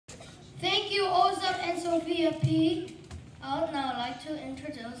Thank you, Ozak and Sophia P. I would now like to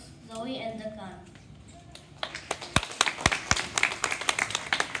introduce Zoe and Duc Anh.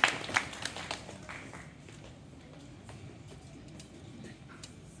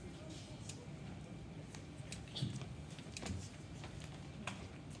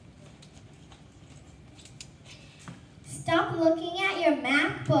 Stop looking at your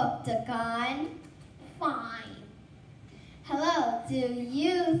math book, Duc Anh. Fine. Hello, do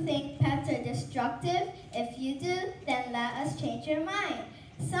you think pets are destructive? If you do, then let us change your mind.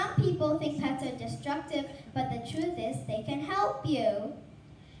 Some people think pets are destructive, but the truth is they can help you.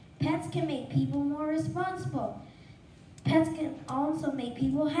 Pets can make people more responsible. Pets can also make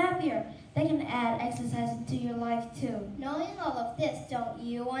people happier. They can add exercise into your life too. Knowing all of this, don't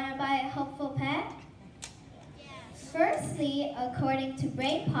you want to buy a helpful pet? Firstly, according to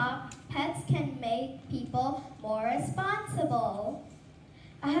Brain Pop, pets can make people more responsible.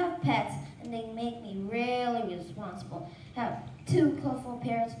 I have pets and they make me really responsible. I have 2 colorful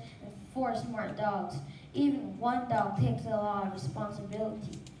parrots and 4 smart dogs. Even one dog takes a lot of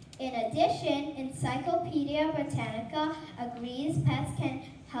responsibility. In addition, Encyclopedia Britannica agrees pets can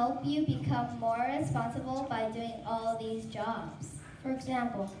help you become more responsible by doing all these jobs. For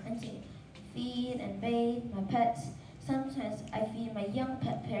example, I need to feed and bathe my pets. Sometimes I feed my young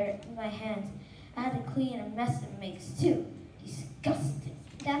pet parrot in my hands. I had to clean a mess it makes too. Disgusting.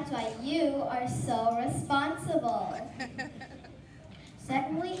 That's why you are so responsible.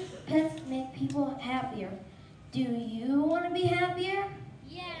 Secondly, pets make people happier. Do you want to be happier?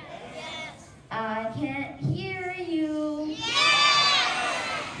 Yes. Yes. I can't hear you.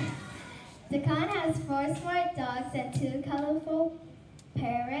 Yes! Duc Anh has 4 smart dogs and 2 colorful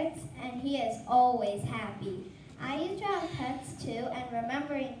parrots, and he is always happy. I used to have pets too, and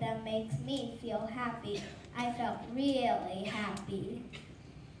remembering them makes me feel happy. I felt really happy.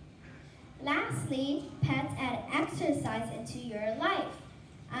 Lastly, pets add exercise into your life.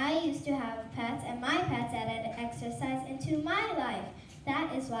 I used to have pets, and my pets added exercise into my life.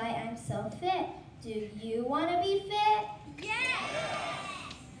 That is why I'm so fit. Do you want to be fit?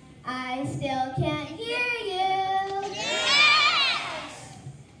 Yes! I still can't hear you. Yes!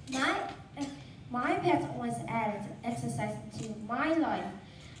 My pets always added exercise into my life.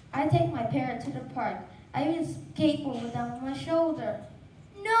 I take my parrot to the park. I even skateboard with them on my shoulder.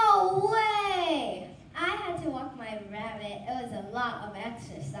 No way! I had to walk my rabbit. It was a lot of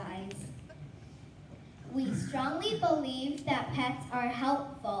exercise. We strongly believe that pets are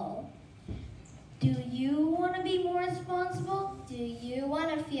helpful. Do you want to be more responsible? Do you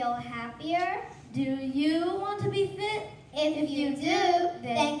want to feel happier? Do you want to be fit? If you do,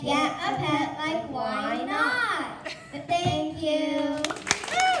 then get a pet, like why not? Thank you.